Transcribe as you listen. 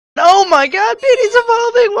Oh my god, Petey's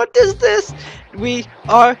evolving! What is this? We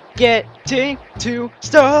are getting to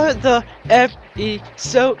start the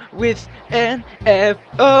episode with an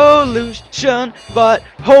evolution, but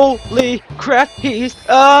holy crap, he's...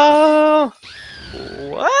 Oh...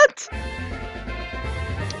 What?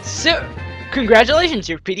 So, congratulations,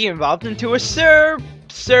 your Petey evolved into a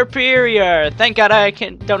superior. Thank God I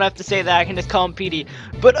don't have to say that, I can just call him Petey.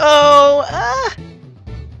 But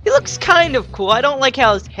he looks kind of cool. I don't like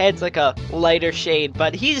how his head's like a lighter shade,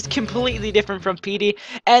 but he's completely different from Petey.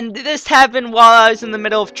 And this happened while I was in the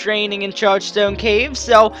middle of training in Chargestone Cave,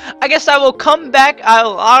 so I guess I will come back.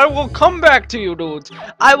 I will come back to you dudes.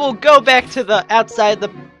 I will go back to the outside the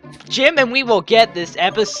gym and we will get this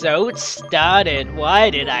episode started. Why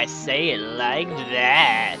did I say it like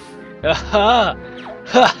that? Ha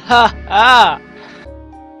ha.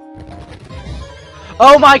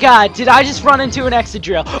 Oh my god, did I just run into an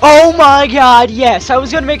Exadrill? Oh my god, yes, I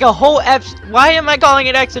was gonna make a whole why am I calling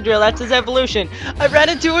it Exadrill? That's his evolution. I ran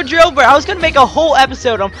into a Drillbur. I was gonna make a whole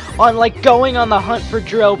episode on like going on the hunt for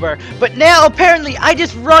Drillbur. But now apparently I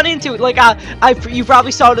just run into it. Like you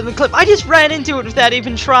probably saw it in the clip. I just ran into it without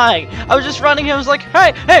even trying. I was just running and I was like,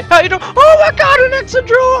 hey, how you doing? Oh my god, an Exadrill!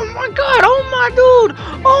 Oh my god, oh my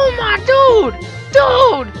dude!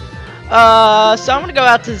 So I'm gonna go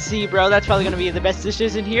out to Zebro. That's probably gonna be the best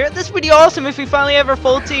decision here. This would be awesome if we finally have our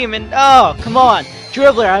full team. And oh, come on,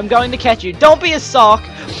 Dribbler, I'm going to catch you. Don't be a sock.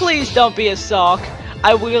 Please don't be a sock.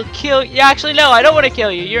 I will kill you. Actually, no, I don't want to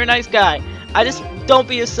kill you. You're a nice guy. I just don't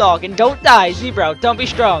be a sock and don't die, Zebro. Don't be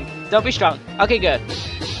strong. Don't be strong. Okay, good.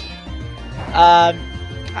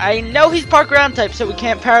 I know he's park ground type, so we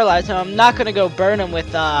can't paralyze him. I'm not gonna go burn him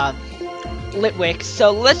with Litwick,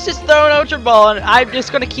 so let's just throw an Ultra Ball, and I'm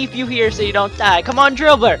just gonna keep you here so you don't die. Come on,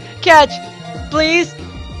 Dribbler, catch, please.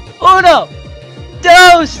 Uno,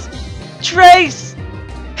 dos, tres.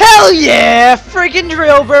 Hell yeah, freaking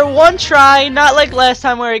Dribbler, one try, not like last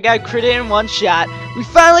time where he got critted in one shot. We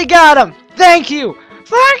finally got him. Thank you,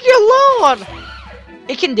 Lord.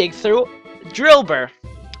 It can dig through Dribbler.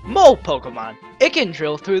 Mole Pokemon. It can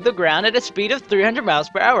drill through the ground at a speed of 300 miles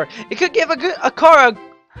per hour. It could give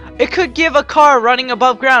It could give a car running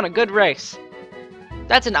above ground a good race.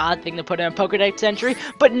 That's an odd thing to put in a Pokédex entry.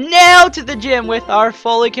 But now to the gym with our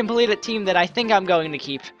fully completed team that I think I'm going to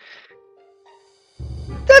keep.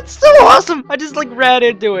 That's so awesome! I just like ran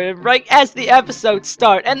into it right as the episode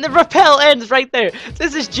starts. And the rappel ends right there.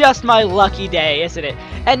 This is just my lucky day, isn't it?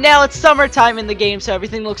 And now it's summertime in the game, so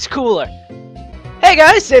everything looks cooler. Hey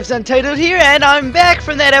guys, SaveAsUntitled here, and I'm back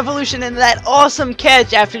from that evolution and that awesome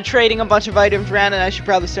catch after trading a bunch of items around, and I should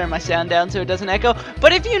probably turn my sound down so it doesn't echo.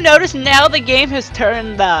 But if you notice, now the game has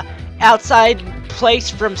turned the outside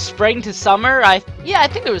place from spring to summer. Yeah, I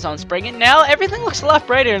think it was on spring, and now everything looks a lot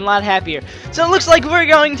brighter and a lot happier. So it looks like we're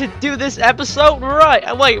going to do this episode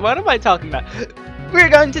right. Wait, what am I talking about? We're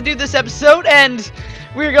going to do this episode, and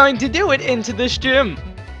we're going to do it into this gym.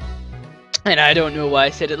 And I don't know why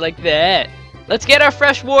I said it like that. Let's get our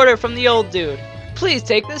fresh water from the old dude. Please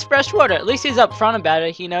take this fresh water. At least he's upfront about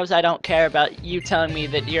it. He knows I don't care about you telling me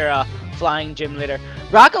that you're a flying gym leader.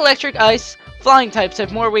 Rock, electric, ice, flying types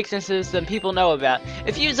have more weaknesses than people know about.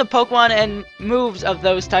 If you use a Pokemon and moves of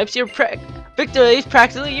those types, your victory is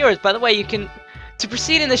practically yours. By the way, to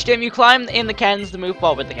proceed in this gym, you climb in the cannons to move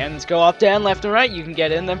forward. The cannons go up, down, left, and right. You can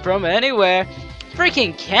get in them from anywhere.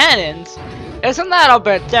 Freaking cannons? Isn't that a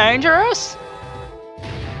bit dangerous?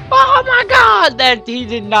 Oh my god! That he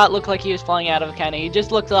did not look like he was flying out of a cannon. He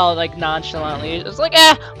just looked all like nonchalantly. He was like,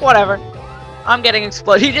 whatever. I'm getting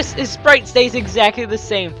exploded. His sprite stays exactly the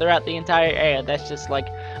same throughout the entire area. That's just like,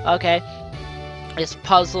 okay. This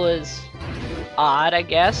puzzle is odd, I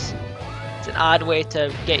guess. It's an odd way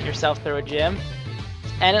to get yourself through a gym.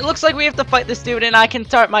 And it looks like we have to fight this dude, and I can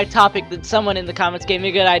start my topic that someone in the comments gave me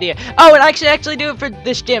a good idea. Oh, and I should actually do it for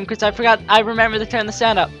this gym, because I remember to turn the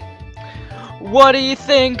sound up. What do you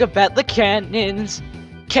think about the cannons?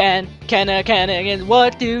 Cannons.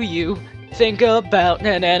 What do you think about?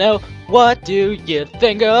 No. What do you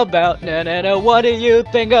think about? No. What do you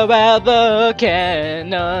think about the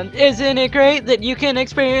cannon? Isn't it great that you can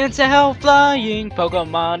experience a flying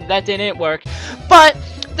Pokemon? That didn't work. But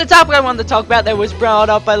the topic I wanted to talk about that was brought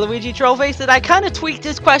up by Luigi Trollface, that I kind of tweaked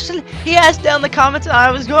his question. He asked down in the comments, and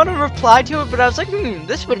I was going to reply to it, but I was like,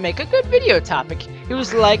 this would make a good video topic. He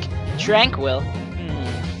was like, Tranquil.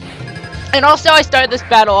 And also, I started this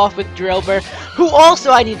battle off with Drillbur, who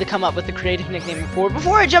also I need to come up with a creative nickname for.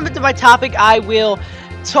 Before I jump into my topic, I will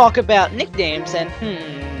talk about nicknames, and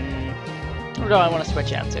what do I want to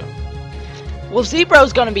switch out to? Well,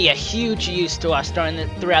 Zebro's going to be a huge use to us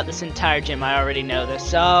throughout this entire gym. I already know this.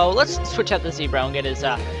 So let's switch out the Zebro and get his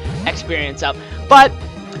experience of. But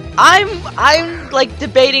I'm like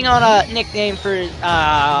debating on a nickname for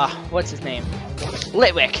what's his name?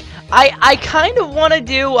 Litwick. I kind of want to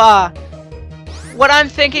do what I'm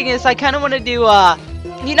thinking is I kind of want to do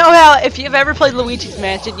you know how if you've ever played Luigi's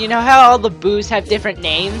Mansion, you know how all the boos have different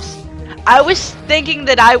names? I was thinking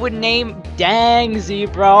that I would name Dang Z,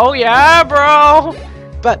 bro. Yeah, bro.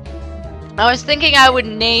 But I was thinking I would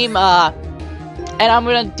name and I'm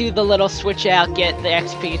gonna do the little switch out, get the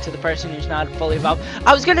XP to the person who's not fully evolved.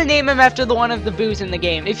 I was gonna name him after one of the boos in the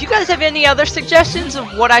game. If you guys have any other suggestions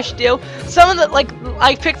of what I should do, some of the, like,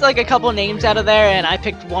 I picked like a couple names out of there, and I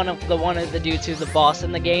picked one of the dudes who's the boss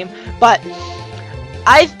in the game. But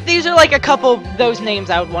these are like a couple of those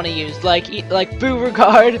names I would want to use, like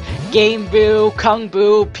Beauregard, Game Boo, Kung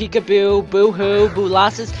Boo, Peekaboo, Boo Hoo,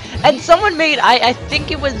 Boolasses, and someone made I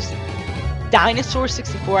think it was Dinosaur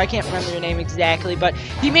 64, I can't remember your name exactly, but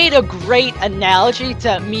he made a great analogy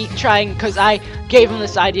to me trying, because I gave him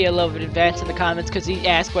this idea a little bit in advance in the comments, because he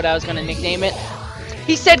asked what I was going to nickname it.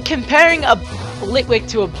 He said comparing a Litwick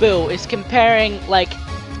to a Boo is comparing, like,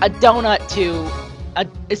 a donut to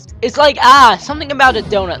it's like, something about a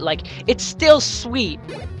donut, like, it's still sweet.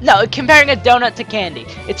 No, comparing a donut to candy.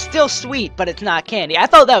 It's still sweet, but it's not candy. I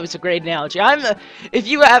thought that was a great analogy. If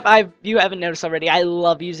you haven't noticed already, I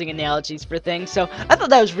love using analogies for things, so I thought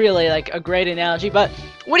that was really, like, a great analogy. But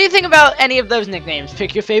what do you think about any of those nicknames?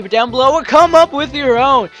 Pick your favorite down below or come up with your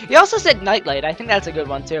own. He also said Nightlight. I think that's a good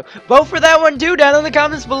one, too. Vote for that one, too, down in the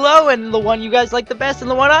comments below, and the one you guys like the best and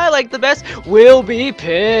the one I like the best will be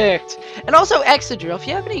picked. And also, Exadrill, if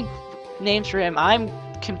you have any names for him, I'm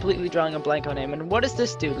completely drawing a blank on him. And what is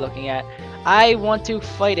this dude looking at? I want to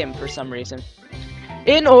fight him for some reason.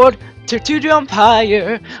 In order to jump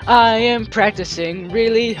higher, I am practicing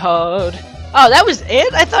really hard. Oh, that was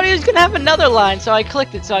it? I thought he was gonna have another line, so I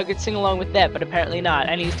clicked it so I could sing along with that, but apparently not.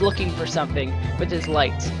 And he's looking for something with his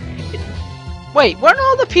lights. Wait, weren't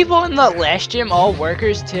all the people in the last gym all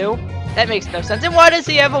workers too? That makes no sense. And why does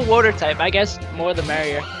he have a water type? I guess more the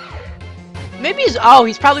merrier. Maybe he's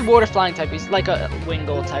probably water flying type. He's like a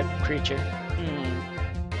Wingull type creature.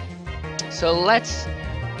 So let's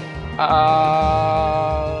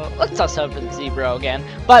toss over the Zebra again.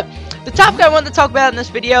 But the topic I wanted to talk about in this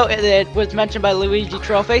video that was mentioned by Luigi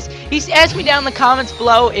Trollface, he's asked me down in the comments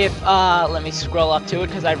below if let me scroll up to it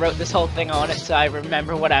because I wrote this whole thing on it so I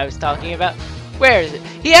remember what I was talking about. Where is it?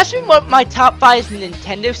 He asked me what my top 5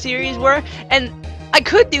 Nintendo series were, and I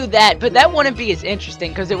could do that, but that wouldn't be as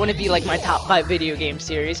interesting because it wouldn't be like my top 5 video game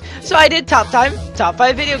series. So I did top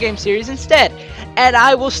 5 video game series instead. And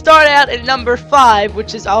I will start out at number 5,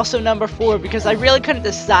 which is also number 4, because I really couldn't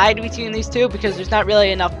decide between these two because there's not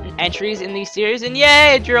really enough entries in these series. And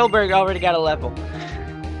yay, Drillberg already got a level.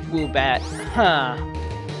 Woobat. Huh.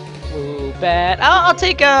 Woobat. I'll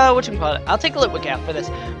take whatchamacallit? I'll take a Litwick out for this.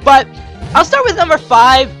 But I'll start with number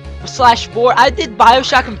 5/4. I did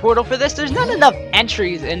BioShock and Portal for this. There's not enough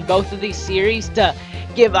entries in both of these series to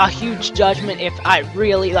give a huge judgment if I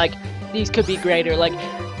really, like, these could be greater. Like,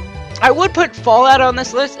 I would put Fallout on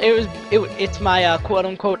this list. It's my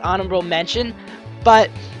quote-unquote honorable mention, but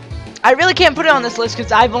I really can't put it on this list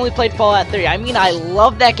because I've only played Fallout 3. I mean, I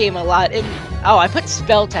love that game a lot. Oh, I put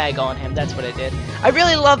spell tag on him. That's what I did. I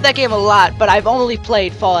really love that game a lot, but I've only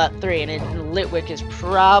played Fallout 3, and Litwick is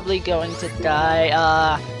probably going to die.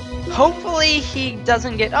 Hopefully he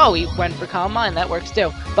doesn't get... Oh, he went for Calm Mind. That works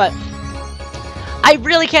too. But I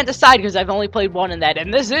really can't decide because I've only played one in that,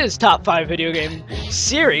 and this is top 5 video game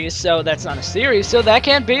series, so that's not a series, so that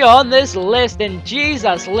can't be on this list. And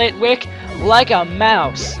Jesus, Litwick, like a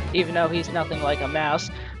mouse, even though he's nothing like a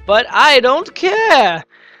mouse, but I don't care.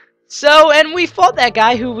 So, and we fought that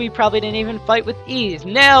guy who we probably didn't even fight with ease.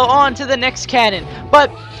 Now on to the next canon.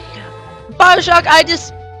 But BioShock,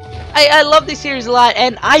 I love this series a lot,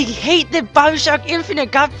 and I hate that BioShock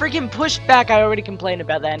Infinite got freaking pushed back. I already complained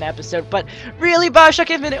about that in an episode, but really, BioShock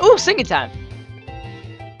Infinite, ooh, singing time.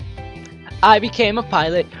 I became a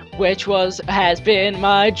pilot, which has been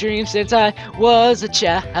my dream since I was a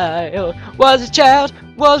child. Was a child.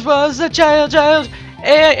 I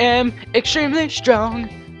am extremely strong.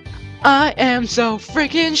 I am so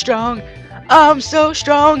freaking strong. I'm so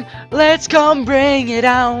strong. Let's come bring it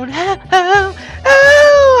on. I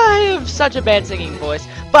have such a bad singing voice,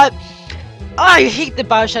 but I hate that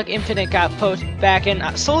BioShock Infinite got pushed back,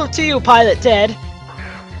 and salute to you, Pilot Ted.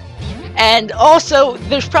 And also,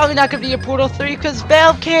 there's probably not going to be a Portal 3 because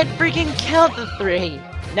Valve can't freaking count the 3.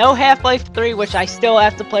 No Half-Life 3, which I still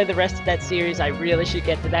have to play the rest of that series. I really should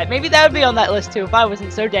get to that. Maybe that would be on that list too if I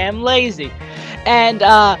wasn't so damn lazy. And,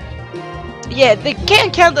 yeah, they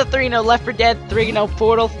can't count the 3, no Left 4 Dead 3, no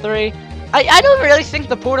Portal 3. I don't really think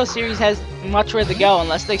the Portal series has much where to go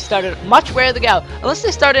unless they started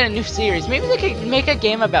a new series. Maybe they could make a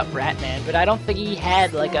game about Bratman, but I don't think he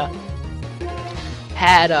had like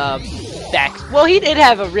well, he did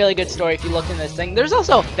have a really good story if you look in this thing. There's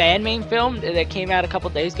also a fan-made film that came out a couple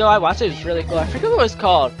days ago. I watched it. It was really cool. I forget what it was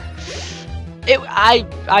called.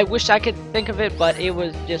 I wish I could think of it, but it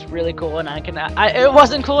was just really cool, and it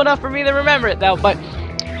wasn't cool enough for me to remember it though. But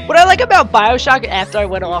what I like about BioShock after I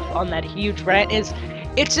went off on that huge rant is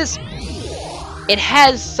it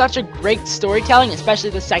has such a great storytelling, especially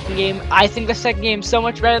the second game. I think the second game is so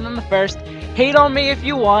much better than the first. Hate on me if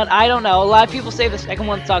you want, I don't know. A lot of people say the second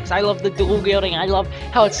one sucks. I love the dual wielding. I love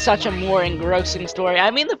how it's such a more engrossing story.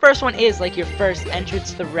 I mean, the first one is like your first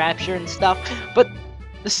entrance to Rapture and stuff, but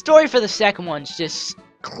the story for the second one's just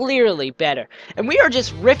clearly better. And we are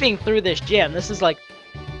just ripping through this gym. This is like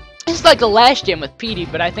the last gym with Petey,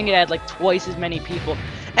 but I think it had like twice as many people.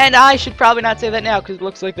 And I should probably not say that now, because it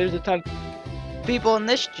looks like there's a ton of people in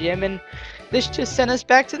this gym, and this just sent us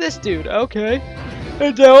back to this dude. Okay.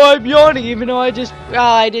 And now I'm yawning, even though I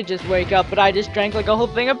did just wake up, but I just drank like a whole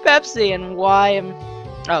thing of Pepsi, and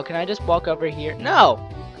oh, can I just walk over here? No!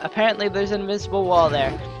 Apparently there's an invisible wall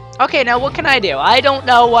there. Okay, now what can I do? I don't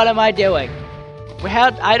know, what am I doing?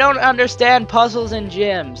 I don't understand puzzles and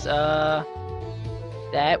gyms.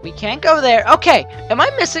 We can't go there. Okay, am I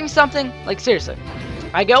missing something? Like, seriously.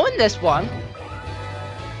 I go in this one.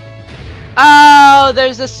 Oh,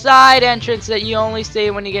 there's a side entrance that you only see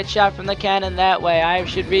when you get shot from the cannon that way. I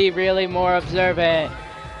should be really more observant.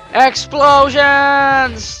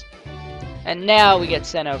 Explosions! And now we get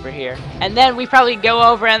sent over here. And then we probably go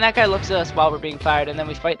over and that guy looks at us while we're being fired. And then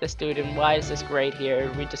we fight this dude, and why is this great here?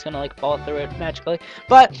 Are we just gonna like fall through it magically?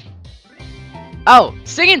 But, oh,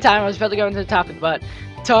 singing time. I was about to go into the topic, but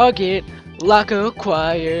target lock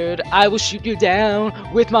acquired. I will shoot you down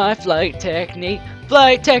with my flight technique.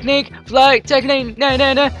 Flight technique, na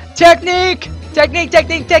na na, technique.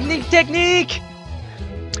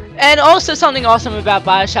 And also something awesome about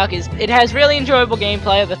BioShock is it has really enjoyable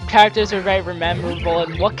gameplay. The characters are very memorable.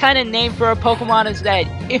 And what kind of name for a Pokemon is that?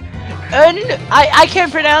 I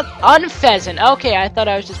can't pronounce Unpheasant. Okay, I thought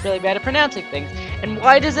I was just really bad at pronouncing things. And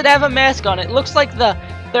why does it have a mask on? It looks like the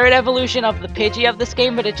third evolution of the Pidgey of this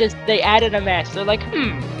game, but they added a mask. They're like,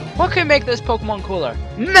 what can make this Pokemon cooler?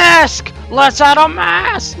 Mask! Let's add a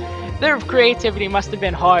mask! Their creativity must have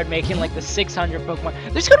been hard making like the 600 Pokemon.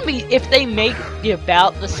 There's gonna be, if they make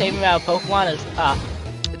about the same amount of Pokemon as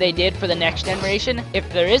they did for the next generation, if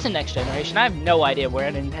there is a next generation, I have no idea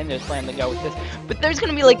where Nintendo's planning to go with this, but there's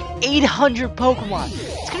gonna be like 800 Pokemon.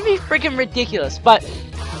 It's gonna be freaking ridiculous. But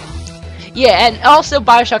yeah, and also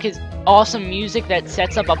BioShock has awesome music that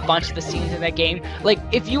sets up a bunch of the scenes in that game. Like,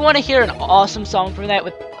 if you want to hear an awesome song from that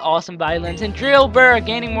with awesome violins, and Drillbur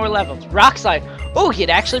gaining more levels. Rockslide. Oh, he'd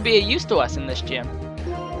actually be a use to us in this gym.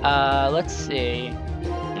 Let's see.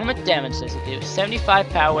 How much damage does it do? 75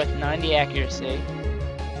 power with 90 accuracy.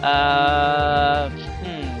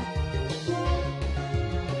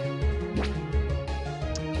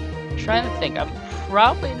 Trying to think. I'm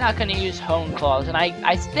probably not going to use Hone Claws, and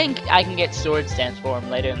I think I can get Sword Stance for him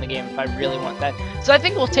later in the game if I really want that. So I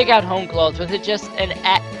think we'll take out Hone Claws with it just an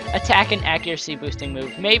attack and accuracy boosting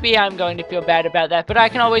move. Maybe I'm going to feel bad about that, but I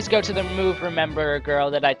can always go to the move Remember Girl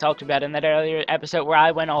that I talked about in that earlier episode where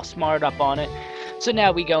I went all smart up on it. So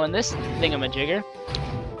now we go in this thingamajigger.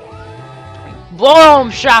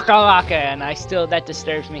 Boom! Shakalaka! And that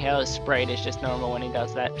disturbs me how his sprite is just normal when he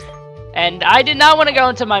does that. And I did not want to go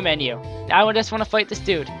into my menu. I just want to fight this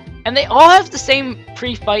dude. And they all have the same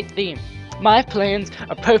pre-fight theme. My plans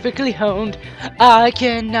are perfectly honed. I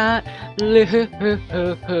cannot lose.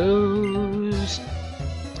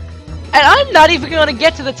 And I'm not even going to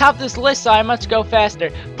get to the top of this list, so I must go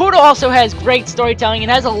faster. Portal also has great storytelling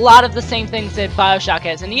and has a lot of the same things that BioShock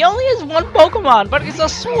has. And he only has one Pokemon, but it's a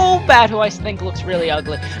Swoobat, who I think looks really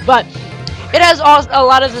ugly. But it has a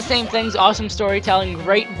lot of the same things, awesome storytelling,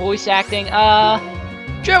 great voice acting.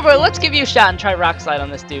 Trevor, let's give you a shot and try Rock Slide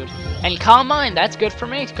on this dude. And Calm Mind, that's good for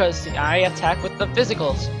me, because I attack with the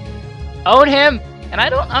physicals. Own him! And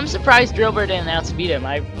I'm surprised Drillbur didn't outspeed him.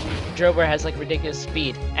 Drillbur has like ridiculous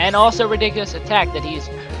speed. And also ridiculous attack that he's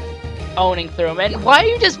owning through him. And why are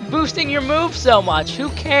you just boosting your move so much? Who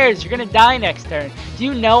cares? You're gonna die next turn. Do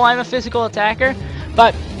you know I'm a physical attacker?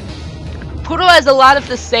 But Portal has a lot of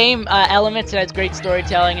the same elements. It has great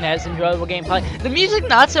storytelling and has enjoyable gameplay. The music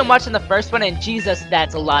not so much in the first one, and Jesus,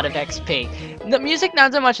 that's a lot of XP. The music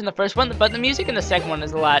not so much in the first one, but the music in the second one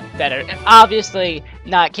is a lot better. And obviously,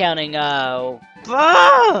 not counting, no,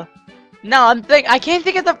 I can't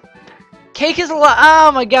think of the... Cake is a lot...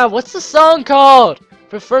 Oh my god, what's the song called?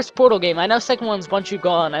 For first Portal game. I know second one's Once You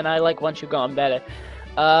Gone, and I like Once You Gone better.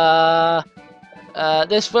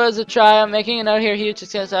 This was a try. I'm making a note here. Huge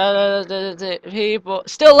success. People.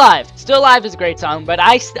 Still Alive. Still Alive is a great song, but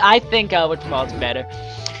I think whatchamacallit's better.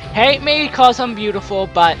 Hate Me, cause I'm beautiful,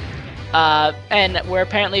 but, and we're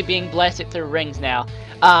apparently being blessed through rings now.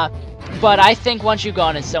 But I think Once You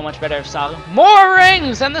Gone is so much better of a song. More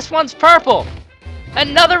rings, and this one's purple.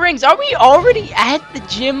 Another rings. Are we already at the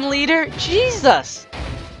gym leader? Jesus.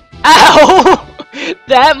 Ow!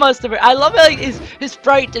 That must have been. I love how like, his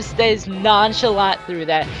sprite just stays nonchalant through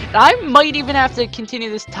that. And I might even have to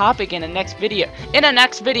continue this topic in a next video.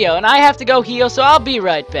 And I have to go heal, so I'll be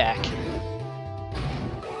right back.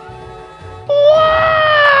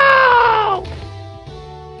 Wow!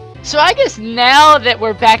 So I guess now that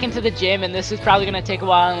we're back into the gym, and this is probably going to take a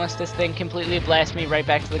while unless this thing completely blasts me right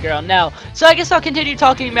back to the girl. No. So I guess I'll continue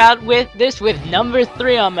talking about with number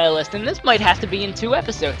 3 on my list. And this might have to be in 2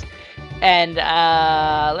 episodes. And,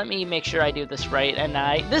 let me make sure I do this right. And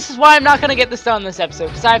this is why I'm not going to get this done in this episode,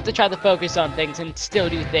 because I have to try to focus on things and still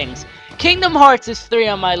do things. Kingdom Hearts is 3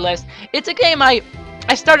 on my list. It's a game I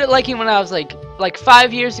started liking when I was like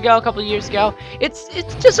 5 years ago, a couple years ago. It's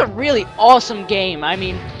just a really awesome game. I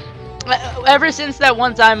mean, ever since that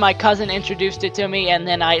one time my cousin introduced it to me, and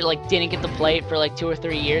then I didn't get to play it for like 2 or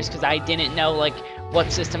 3 years because I didn't know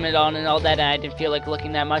what system it on and all that, and I didn't feel like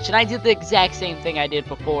looking that much, and I did the exact same thing I did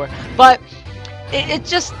before. But it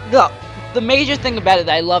just the major thing about it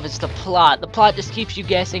that I love is the plot. The plot just keeps you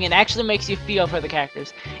guessing and actually makes you feel for the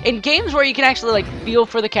characters. In games where you can actually feel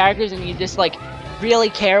for the characters and you just really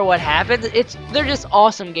care what happens, they're just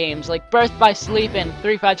awesome games. Like Birth by Sleep and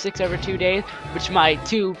 356 Over 2 Days, which are my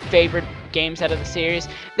 2 favorite games out of the series.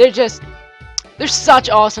 They're such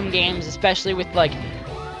awesome games, especially with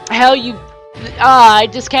how you I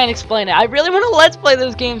just can't explain it. I really want to let's play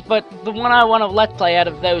those games, but the one I want to let's play out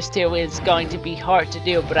of those 2 is going to be hard to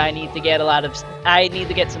do, but I need to get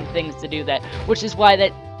some things to do that, which is why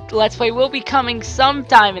that let's play will be coming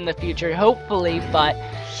sometime in the future, hopefully, but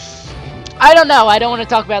I don't know. I don't want to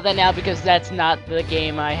talk about that now because that's not the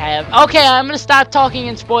game I have. Okay, I'm going to stop talking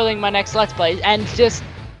and spoiling my next let's play, and just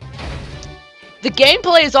the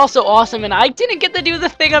gameplay is also awesome, and I didn't get to do the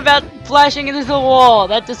thing about flashing into the wall.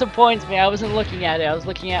 That disappoints me. I wasn't looking at it. I was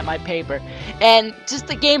looking at my paper. And just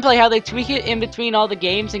the gameplay, how they tweak it in between all the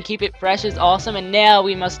games and keep it fresh is awesome. And now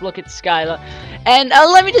we must look at Skyla. And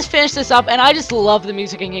let me just finish this up. And I just love the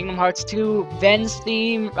music in Kingdom Hearts 2. Ven's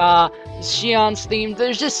theme, Shion's theme.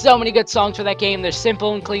 There's just so many good songs for that game. They're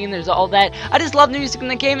simple and clean. There's all that. I just love the music in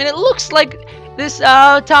the game, and it looks like this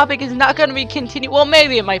topic is not going to be continued. Well,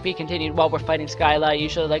 maybe it might be continued while we're fighting Skyla. I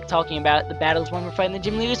usually like talking about the battles when we're fighting the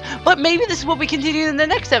gym leaders, but maybe this will be continued in the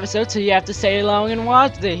next episode, so you have to stay along and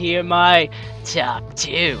watch to hear my top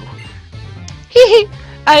 2. Hehe,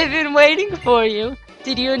 I've been waiting for you.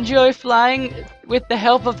 Did you enjoy flying with the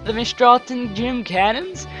help of the Mistralton gym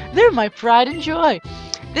cannons? They're my pride and joy.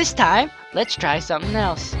 This time, let's try something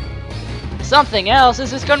else. Something else? Is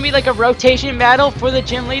this going to be like a rotation battle for the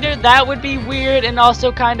gym leader? That would be weird and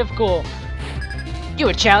also kind of cool. You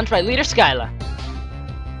were challenged by Leader Skyla.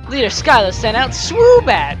 Leader Skyla sent out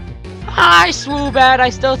Swoobat. Hi, Swoobat. I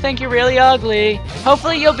still think you're really ugly.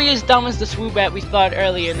 Hopefully you'll be as dumb as the Swoobat we fought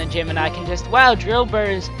earlier in the gym, and I can just... Wow, Drillbur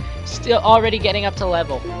is still already getting up to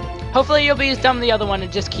level. Hopefully you'll be as dumb as the other one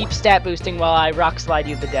and just keep stat boosting while I rock slide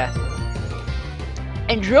you to death.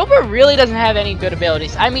 And Drillbur really doesn't have any good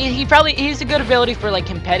abilities. I mean, he's a good ability for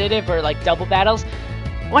competitive or double battles.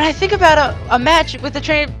 When I think about a match with a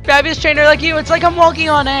fabulous trainer like you, it's like I'm walking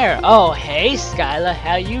on air. Oh, hey Skyla,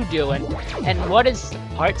 how you doing? And what is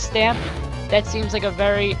Heart Stamp? That seems like a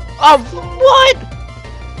very... Oh, what?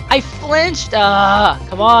 I flinched.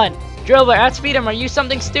 Come on. Drillbur, outspeed him. Are you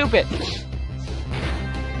something stupid?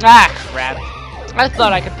 Ah, crap. I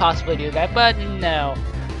thought I could possibly do that, but no.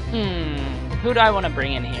 Who do I want to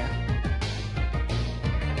bring in here?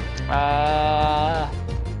 I'm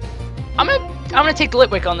gonna take the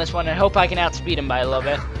Litwick on this one and hope I can outspeed him by a little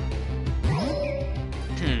bit.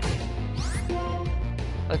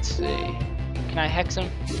 Let's see. Can I hex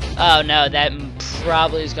him? Oh no, that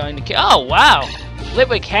probably is going to kill. Oh wow,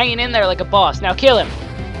 Litwick hanging in there like a boss. Now kill him.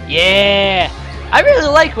 Yeah, I really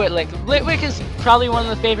like Litwick. Litwick is probably one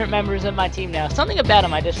of the favorite members of my team now. Something about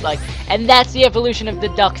him I dislike, and that's the evolution of the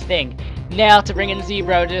duck thing. Now to bring in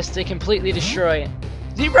Zebro just to completely destroy it.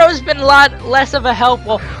 Zebro's been a lot less of a help.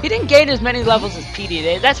 Well, he didn't gain as many levels as Petey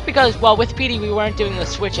did. That's because, well, with Petey we weren't doing the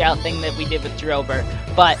switch out thing that we did with Drillbur.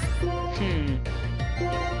 But,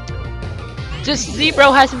 Just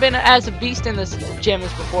Zebro hasn't been as a beast in this gym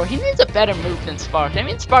as before. He needs a better move than Spark. I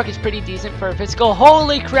mean, Spark is pretty decent for a physical.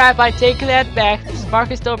 Holy crap, I take that back.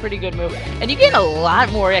 Spark is still a pretty good move. And you gain a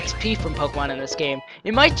lot more XP from Pokemon in this game.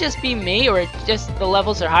 It might just be me, or just the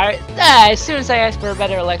levels are higher. As soon as I ask for a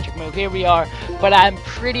better electric move, here we are. But I'm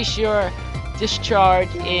pretty sure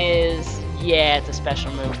Discharge is... yeah, it's a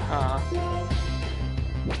special move, huh?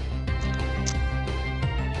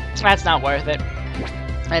 That's not worth it.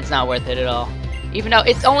 It's not worth it at all. Even though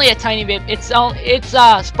it's only a tiny bit.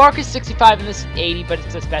 Spark is 65 and this is 80, but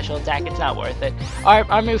it's a special attack. It's not worth it. Our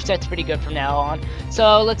moveset's pretty good from now on.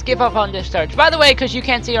 So let's give up on Discharge. By the way, because you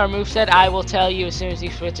can't see our moveset, I will tell you as soon as he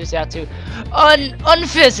switches out to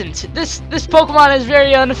Unpheasant. This Pokemon is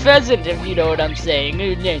very unpheasant, if you know what I'm saying.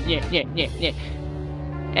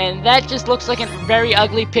 And that just looks like a very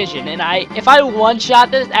ugly pigeon. And if I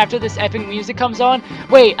one-shot this after this epic music comes on,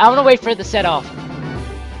 wait, I'm gonna wait for the set off.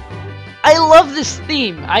 I love this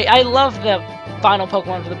theme. I love the final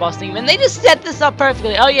Pokemon for the boss theme, and they just set this up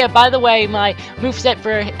perfectly. Oh yeah, by the way, my moveset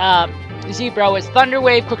for Zebro is Thunder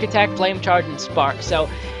Wave, Quick Attack, Flame Charge, and Spark. So,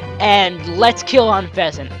 and Let's Kill on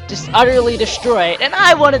Pheasant. Just utterly destroy it. And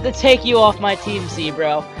I wanted to take you off my team,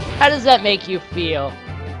 Zebro. How does that make you feel?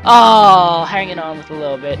 Oh, hanging on with a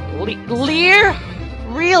little bit. Leer?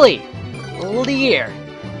 Really? Leer.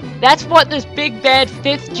 That's what this big bad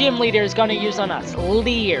 5th gym leader is gonna use on us.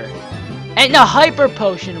 Leer. And a Hyper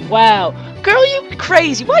Potion. Wow. Girl, you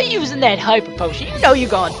crazy. Why are you using that Hyper Potion? You know you're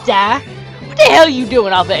gonna die. What the hell are you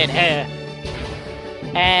doing out there in here?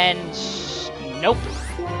 And... nope.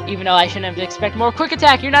 Even though I shouldn't have to expect more Quick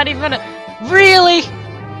Attack, you're not even gonna... Really?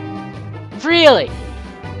 Really?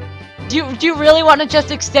 Do you really want to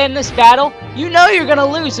just extend this battle? You know you're gonna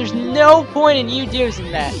lose. There's no point in you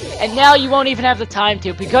using that. And now you won't even have the time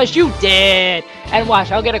to, because you did. And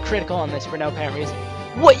watch, I'll get a critical on this for no apparent reason.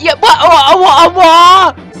 What? Yeah,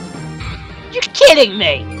 what? You're kidding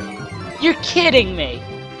me. You're kidding me.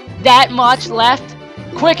 That much left?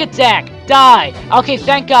 Quick Attack. Die. Okay,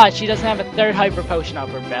 thank God she doesn't have a 3rd Hyper Potion up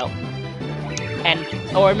her belt. And,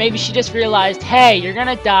 or maybe she just realized, hey, you're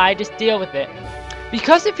gonna die, just deal with it.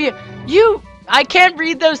 Because if I can't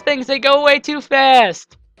read those things, they go away too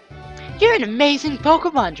fast. You're an amazing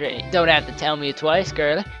Pokemon trainer. Don't have to tell me it twice,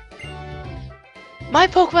 girlie. My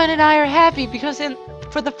Pokemon and I are happy because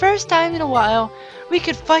for the first time in a while, we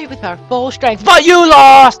could fight with our full strength. But you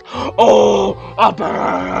lost! Oh, a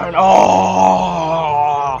burn!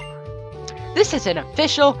 Oh! This is an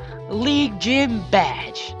official League Gym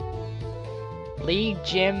badge. League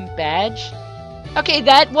Gym badge? Okay,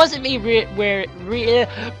 that wasn't me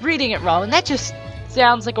reading it wrong. That just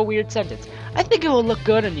sounds like a weird sentence. I think it will look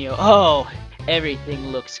good on you. Oh, everything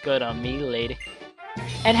looks good on me, lady.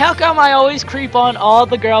 And how come I always creep on all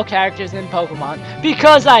the girl characters in Pokemon?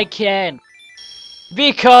 Because I can.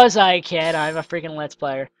 Because I can. I'm a freaking Let's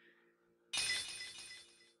Player.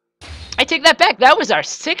 I take that back. That was our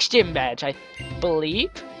 6th gym badge, I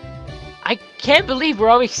believe. I can't believe we're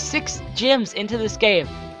always 6 gyms into this game.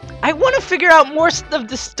 I want to figure out more of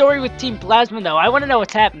the story with Team Plasma, though. I want to know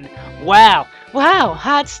what's happening. Wow. Wow,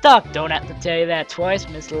 hot stuff. Don't have to tell you that twice,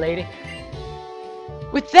 Miss Lady.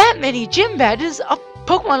 With that many gym badges, a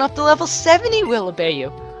Pokemon up to level 70 will obey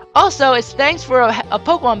you. Also, it's thanks for a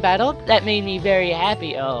Pokemon battle that made me very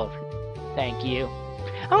happy. Oh, thank you.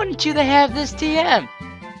 I wanted you to have this TM.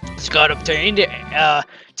 Scott obtained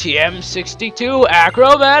TM62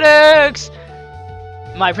 Acrobatics.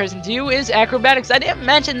 My present to you is Acrobatics. I didn't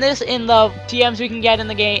mention this in the TMs we can get in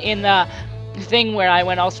the game, in the thing where I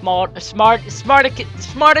went all smart on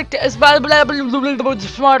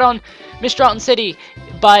Mistralton City.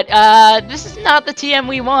 But this is not the TM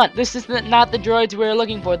we want. This is not the droids we're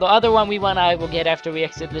looking for. The other one we want I will get after we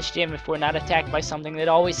exit this gym if we're not attacked by something that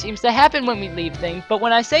always seems to happen when we leave things. But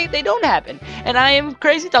when I say it, they don't happen. And I am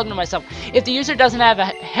crazy talking to myself. If the user doesn't have a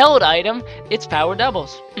held item, its power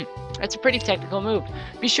doubles. That's a pretty technical move.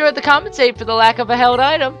 Be sure to compensate for the lack of a held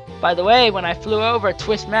item. By the way, when I flew over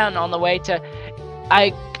Twist Mountain on the way to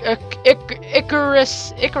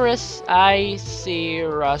Icarus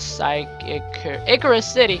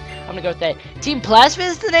City, I'm gonna go with that. Team Plasma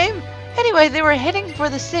is the name? Anyway, they were heading for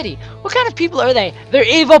the city. What kind of people are they? They're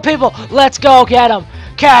evil people. Let's go get them.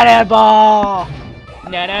 Cannonball!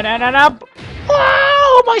 No.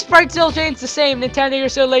 Wow! My sprite still chain's the same. Nintendo, you're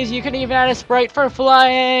so lazy you couldn't even add a sprite for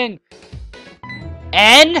flying.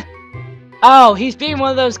 And? Oh, he's being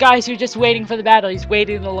one of those guys who's just waiting for the battle. He's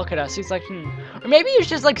waiting to look at us. He's like, Or maybe he's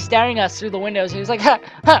just like staring at us through the windows. He's like,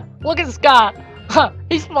 look at this guy.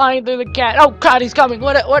 He's flying through the cat. Oh God, he's coming.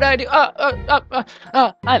 What do I do?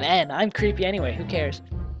 I'm creepy anyway. Who cares?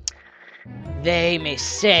 They may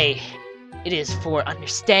say It is for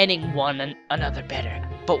understanding one another better.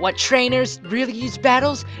 But what trainers really use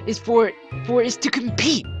battles is is to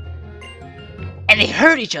compete. And they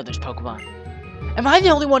hurt each other's Pokemon. Am I the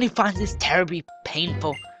only one who finds this terribly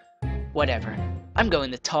painful? Whatever. I'm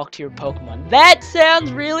going to talk to your Pokemon. That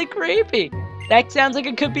sounds really creepy. That sounds like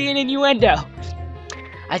it could be an innuendo.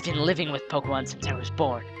 I've been living with Pokemon since I was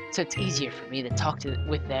born, so it's easier for me to talk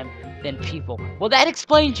with them than people. Well, that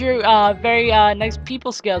explains your very nice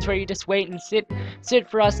people skills, where you just wait and sit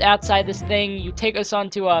for us outside this thing. You take us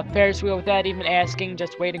onto a Ferris wheel without even asking,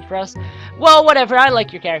 just waiting for us. Well, whatever. I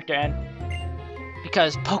like your character, and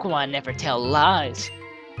because Pokemon never tell lies.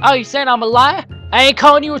 Oh, you saying I'm a liar? I ain't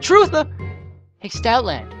calling you a truther. Hey,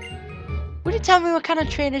 Stoutland, would you tell me what kind of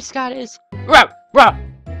trainer Scott is? Well,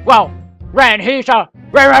 Ran, he's a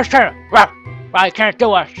rare trainer. I can't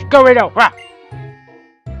do a Scooby-Doo.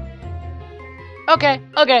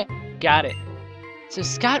 Okay, got it. So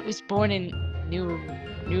Scott was born in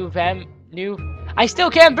I still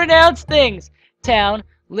can't pronounce things. Town,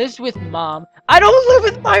 lives with mom. I don't live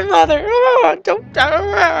with my mother.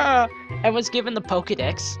 And was given the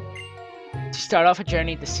Pokedex to start off a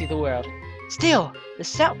journey to see the world. Still, the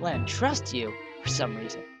Southland trusts you for some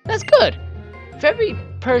reason. That's good. If every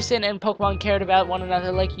person and Pokemon cared about one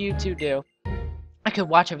another like you two do, I could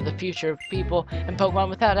watch over the future of people and Pokemon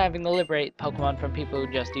without having to liberate Pokemon from people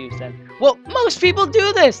who just use them. Well, most people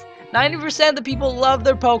do this! 90% of the people love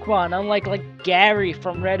their Pokemon, unlike like Gary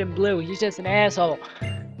from Red and Blue. He's just an asshole.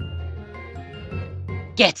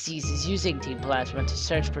 Getsy's is using Team Plasma to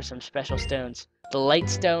search for some special stones. The Light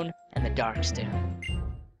Stone and the Dark Stone.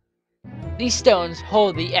 These stones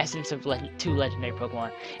hold the essence of two legendary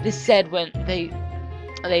Pokemon. It is said when they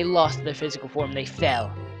lost their physical form, they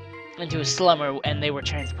fell into a slumber and they were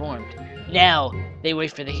transformed. Now, they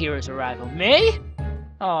wait for the hero's arrival. Me?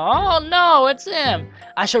 Oh no, it's him!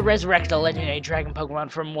 I shall resurrect a legendary dragon Pokemon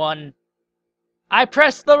from one... I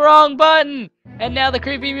pressed the wrong button! And now the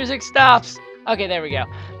creepy music stops! Okay, there we go.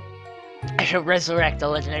 I shall resurrect a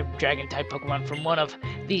legendary dragon-type Pokemon from one of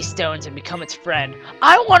these stones and become its friend.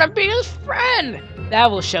 I want to be his friend!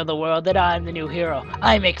 That will show the world that I'm the new hero.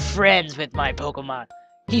 I make friends with my Pokemon.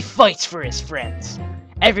 He fights for his friends.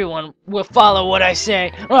 Everyone will follow what I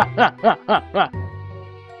say.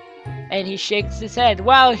 And he shakes his head.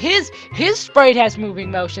 Wow, his sprite has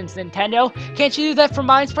moving motions, Nintendo. Can't you do that for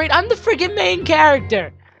my sprite? I'm the friggin' main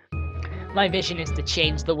character. My vision is to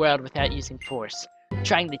change the world without using force.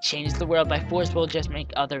 Trying to change the world by force will just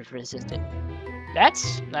make others resist it.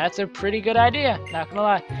 That's a pretty good idea, not gonna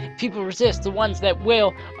lie. People resist, the ones that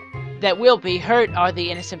will be hurt are the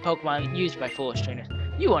innocent Pokemon used by foolish trainers.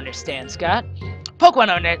 You understand, Scott. Pokemon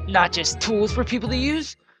are not just tools for people to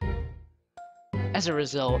use. As a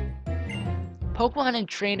result, Pokemon and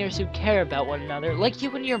trainers who care about one another, like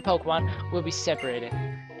you and your Pokemon, will be separated.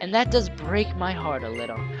 And that does break my heart a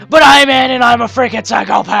little. But I'm in and I'm a freaking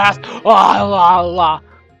psychopath! La la la.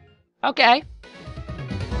 Okay.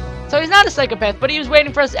 So he's not a psychopath, but he was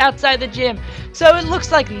waiting for us outside the gym. So it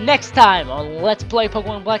looks like next time on Let's Play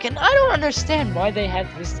Pokemon Black, and I don't understand why they had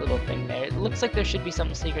this little thing there. It looks like there should be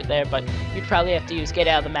something secret there, but you'd probably have to use get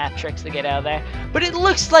out of the map tricks to get out of there. But it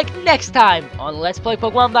looks like next time on Let's Play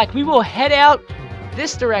Pokemon Black, we will head out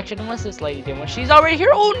this direction, unless this lady did one. She's already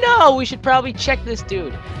here. Oh no, we should probably check this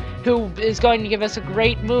dude, who is going to give us a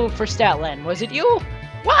great move for Statland. Was it you?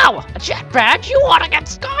 Wow, a jetpack? You want to get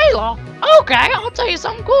Skyla? Okay, I'll tell you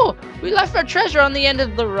something cool. We left our treasure on the end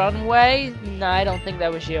of the runway. No, I don't think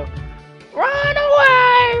that was you. Run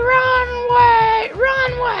away! Run away!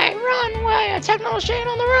 Runway! Runway! A techno machine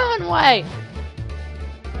on the runway!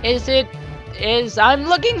 I'm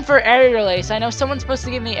looking for Aerial Ace. I know someone's supposed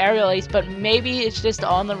to give me Aerial Ace, but maybe it's just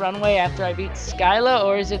on the runway after I beat Skyla,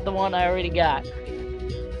 or is it the one I already got?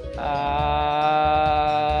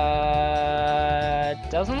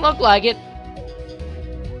 Doesn't look like it.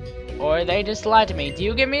 Or they just lied to me. Do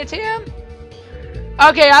you give me a TM?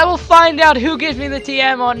 Okay, I will find out who gives me the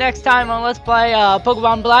TM on next time on Let's Play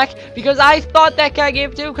Pokemon Black, because I thought that guy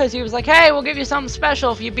gave to, because he was like, hey, we'll give you something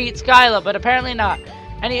special if you beat Skyla, but apparently not.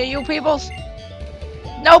 Any of you peoples?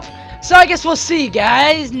 Nope. So I guess we'll see,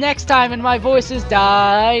 guys, next time. And my voice is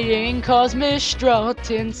dying, cause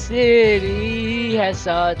Mistralton City has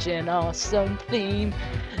such an awesome theme.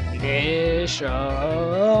 Mistralton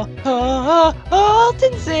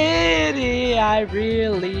City, I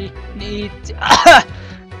really need to...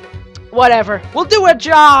 Whatever, we'll do a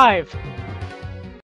jive!